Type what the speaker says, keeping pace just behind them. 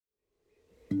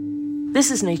This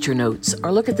is Nature Notes,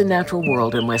 our look at the natural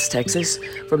world in West Texas,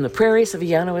 from the prairies of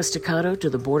Llano Estacado to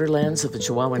the borderlands of the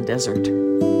Chihuahuan Desert.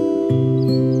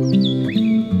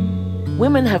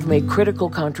 Women have made critical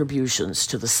contributions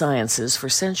to the sciences for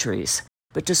centuries,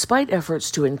 but despite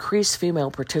efforts to increase female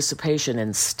participation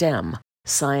in STEM,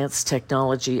 science,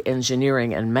 technology,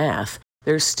 engineering, and math,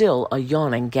 there's still a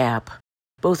yawning gap.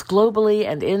 Both globally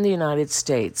and in the United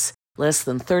States, less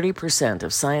than 30%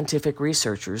 of scientific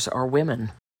researchers are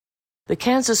women. The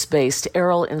Kansas-based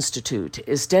Errol Institute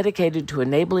is dedicated to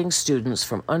enabling students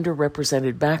from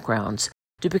underrepresented backgrounds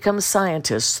to become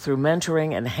scientists through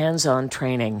mentoring and hands-on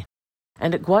training.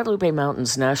 And at Guadalupe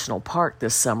Mountains National Park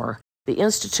this summer, the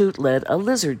Institute led a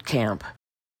lizard camp.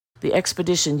 The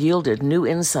expedition yielded new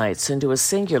insights into a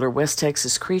singular West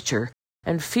Texas creature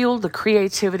and fueled the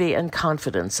creativity and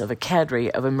confidence of a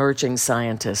cadre of emerging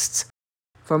scientists.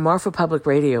 From Marfa Public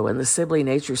Radio and the Sibley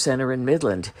Nature Center in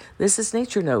Midland, this is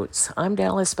Nature Notes. I'm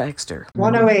Dallas Baxter.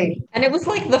 108. And it was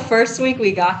like the first week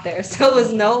we got there, so it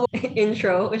was no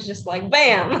intro. It was just like,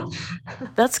 bam!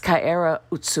 That's Kaira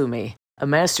Utsumi, a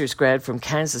master's grad from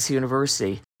Kansas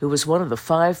University, who was one of the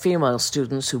 5 female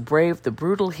students who braved the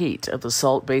brutal heat of the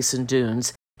Salt Basin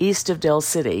Dunes east of Del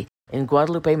City in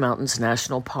Guadalupe Mountains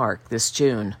National Park this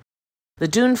June. The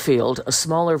dune field, a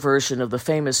smaller version of the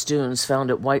famous dunes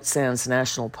found at White Sands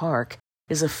National Park,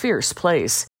 is a fierce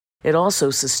place. It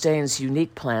also sustains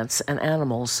unique plants and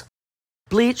animals.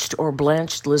 Bleached or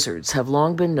blanched lizards have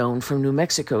long been known from New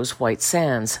Mexico's White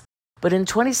Sands, but in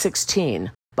 2016,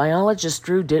 biologist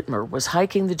Drew Dittmer was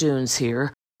hiking the dunes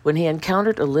here when he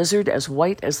encountered a lizard as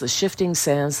white as the shifting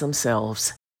sands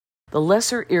themselves. The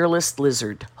lesser earless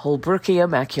lizard, Holbrookia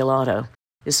maculata,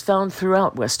 is found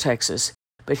throughout West Texas,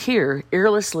 but here,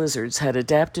 earless lizards had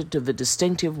adapted to the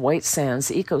distinctive White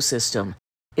Sands ecosystem,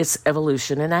 its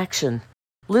evolution in action.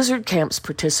 Lizard Camp's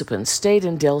participants stayed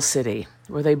in Del City,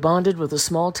 where they bonded with the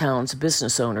small town's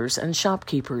business owners and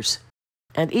shopkeepers.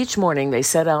 And each morning they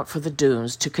set out for the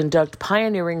dunes to conduct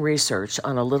pioneering research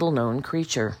on a little-known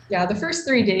creature. Yeah, the first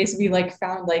 3 days we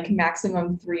found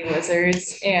maximum 3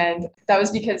 lizards, and that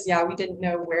was because, we didn't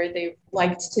know where they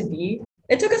liked to be.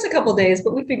 It took us a couple days,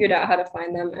 but we figured out how to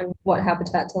find them and what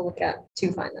habitat to look at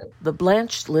to find them. The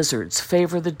blanched lizards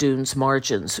favor the dunes'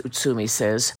 margins, Utsumi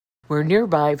says, where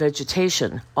nearby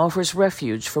vegetation offers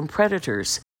refuge from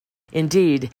predators.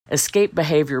 Indeed, escape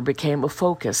behavior became a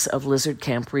focus of lizard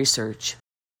camp research.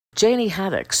 Janie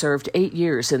Haddock served 8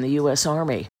 years in the U.S.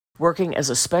 Army, working as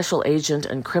a special agent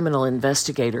and criminal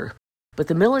investigator. But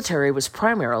the military was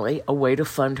primarily a way to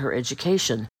fund her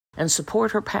education and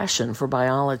support her passion for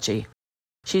biology.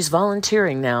 She's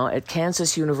volunteering now at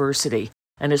Kansas University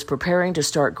and is preparing to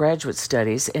start graduate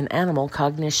studies in animal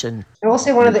cognition. I will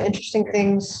say one of the interesting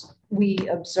things we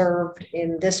observed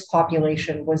in this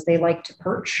population was they like to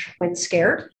perch when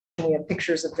scared. We have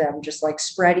pictures of them just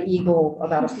spread eagle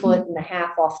about 1.5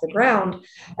 feet off the ground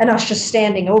and us just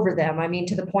standing over them. I mean,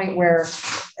 to the point where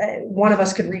one of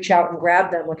us could reach out and grab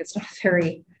them. It's not a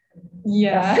very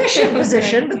efficient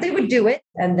position, but they would do it.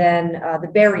 And then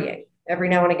the burying. Every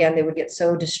now and again, they would get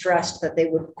so distressed that they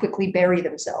would quickly bury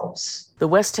themselves. The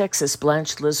West Texas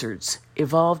blanched lizards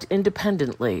evolved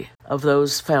independently of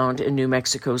those found in New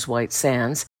Mexico's White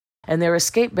Sands, and their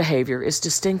escape behavior is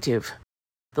distinctive.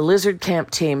 The lizard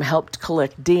camp team helped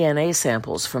collect DNA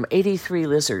samples from 83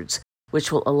 lizards,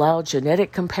 which will allow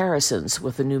genetic comparisons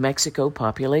with the New Mexico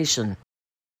population.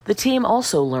 The team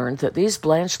also learned that these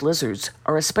blanched lizards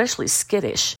are especially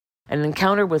skittish. An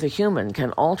encounter with a human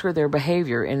can alter their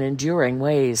behavior in enduring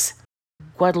ways.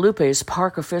 Guadalupe's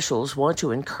park officials want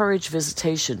to encourage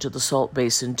visitation to the Salt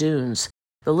Basin Dunes.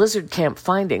 The lizard camp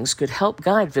findings could help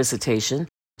guide visitation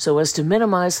so as to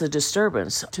minimize the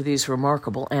disturbance to these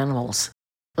remarkable animals.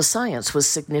 The science was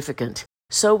significant.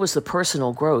 So was the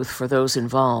personal growth for those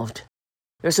involved.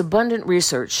 There's abundant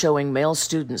research showing male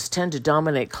students tend to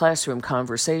dominate classroom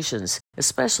conversations,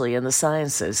 especially in the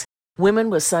sciences. Women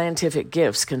with scientific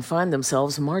gifts can find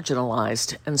themselves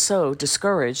marginalized, and so,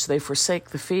 discouraged, they forsake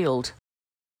the field.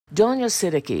 Donya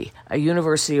Siddiqui, a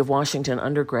University of Washington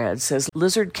undergrad, says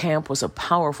lizard camp was a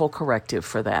powerful corrective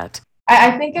for that.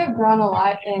 I think I've grown a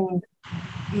lot in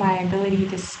my ability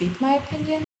to speak my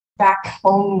opinion. Back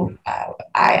home,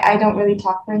 I don't really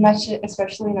talk very much,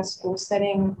 especially in a school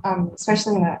setting,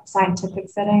 especially in a scientific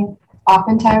setting.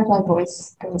 Oftentimes my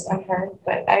voice goes unheard,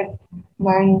 but I've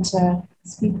learned to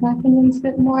speak my opinions a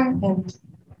bit more, and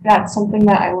that's something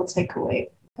that I will take away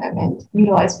and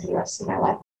utilize for the rest of my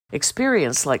life.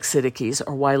 Experience like Siddiqui's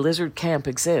are why Lizard Camp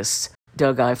exists,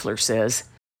 Doug Eifler says.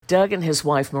 Doug and his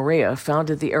wife Maria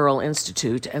founded the Errol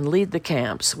Institute and lead the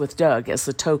camps, with Doug as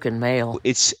the token male.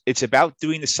 It's about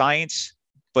doing the science,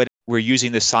 but We're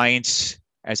using the science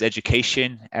as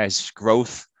education, as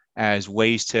growth, as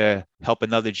ways to help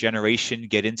another generation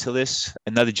get into this,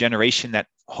 another generation that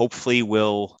hopefully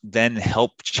will then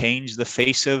help change the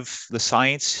face of the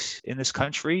science in this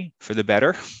country for the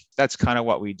better. That's kind of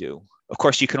what we do. Of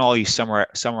course, you can always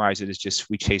summarize it as just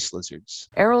we chase lizards.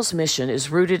 Errol's mission is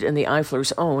rooted in the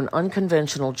Eiflers' own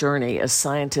unconventional journey as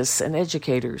scientists and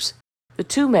educators. The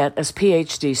two met as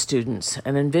PhD students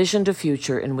and envisioned a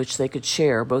future in which they could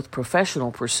share both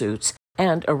professional pursuits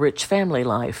and a rich family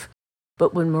life.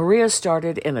 But when Maria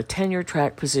started in a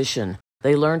tenure-track position,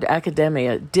 they learned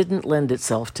academia didn't lend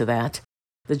itself to that.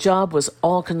 The job was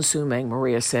all-consuming,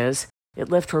 Maria says. It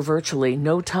left her virtually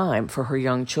no time for her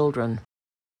young children.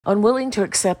 Unwilling to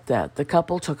accept that, the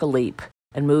couple took a leap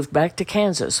and moved back to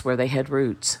Kansas where they had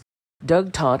roots.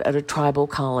 Doug taught at a tribal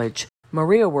college.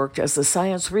 Maria worked as the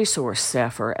science resource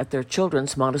staffer at their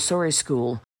children's Montessori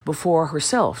school before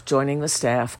herself joining the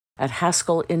staff at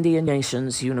Haskell Indian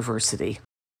Nations University.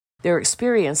 Their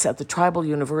experience at the tribal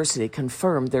university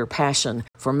confirmed their passion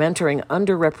for mentoring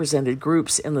underrepresented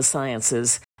groups in the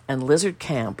sciences, and Lizard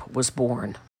Camp was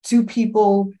born. Two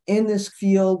people in this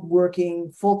field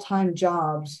working full-time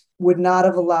jobs would not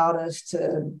have allowed us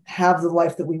to have the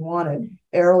life that we wanted.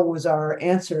 Errol was our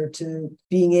answer to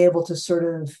being able to sort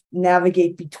of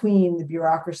navigate between the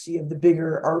bureaucracy of the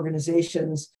bigger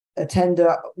organizations, attend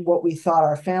to what we thought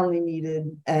our family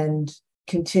needed, and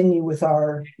continue with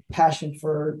our passion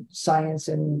for science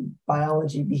and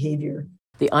biology behavior.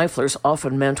 The Eiflers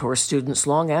often mentor students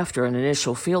long after an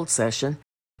initial field session.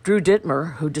 Drew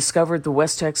Dittmer, who discovered the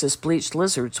West Texas bleached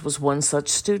lizards, was one such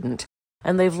student,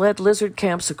 and they've led lizard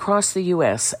camps across the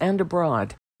U.S. and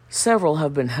abroad. Several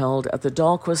have been held at the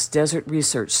Dahlquist Desert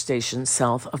Research Station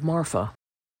south of Marfa.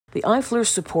 The Eiflers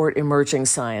support emerging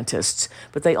scientists,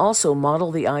 but they also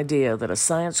model the idea that a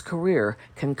science career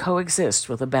can coexist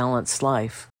with a balanced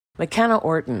life. McKenna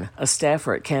Orton, a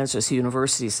staffer at Kansas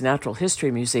University's Natural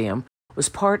History Museum, was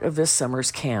part of this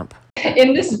summer's camp.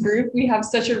 In this group, we have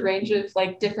such a range of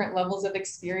different levels of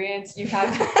experience. You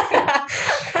have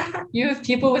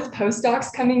people with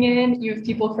postdocs coming in, you have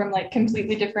people from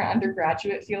completely different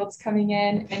undergraduate fields coming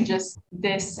in, and just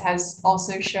this has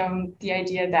also shown the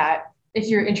idea that if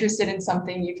you're interested in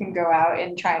something, you can go out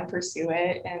and try and pursue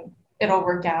it and it'll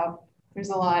work out. There's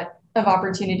a lot of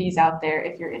opportunities out there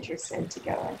if you're interested to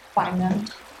go and find them.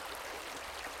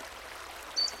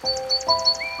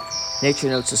 Nature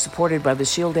Notes is supported by the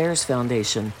Shield Airs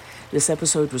Foundation. This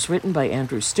episode was written by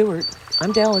Andrew Stewart.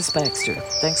 I'm Dallas Baxter.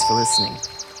 Thanks for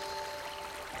listening.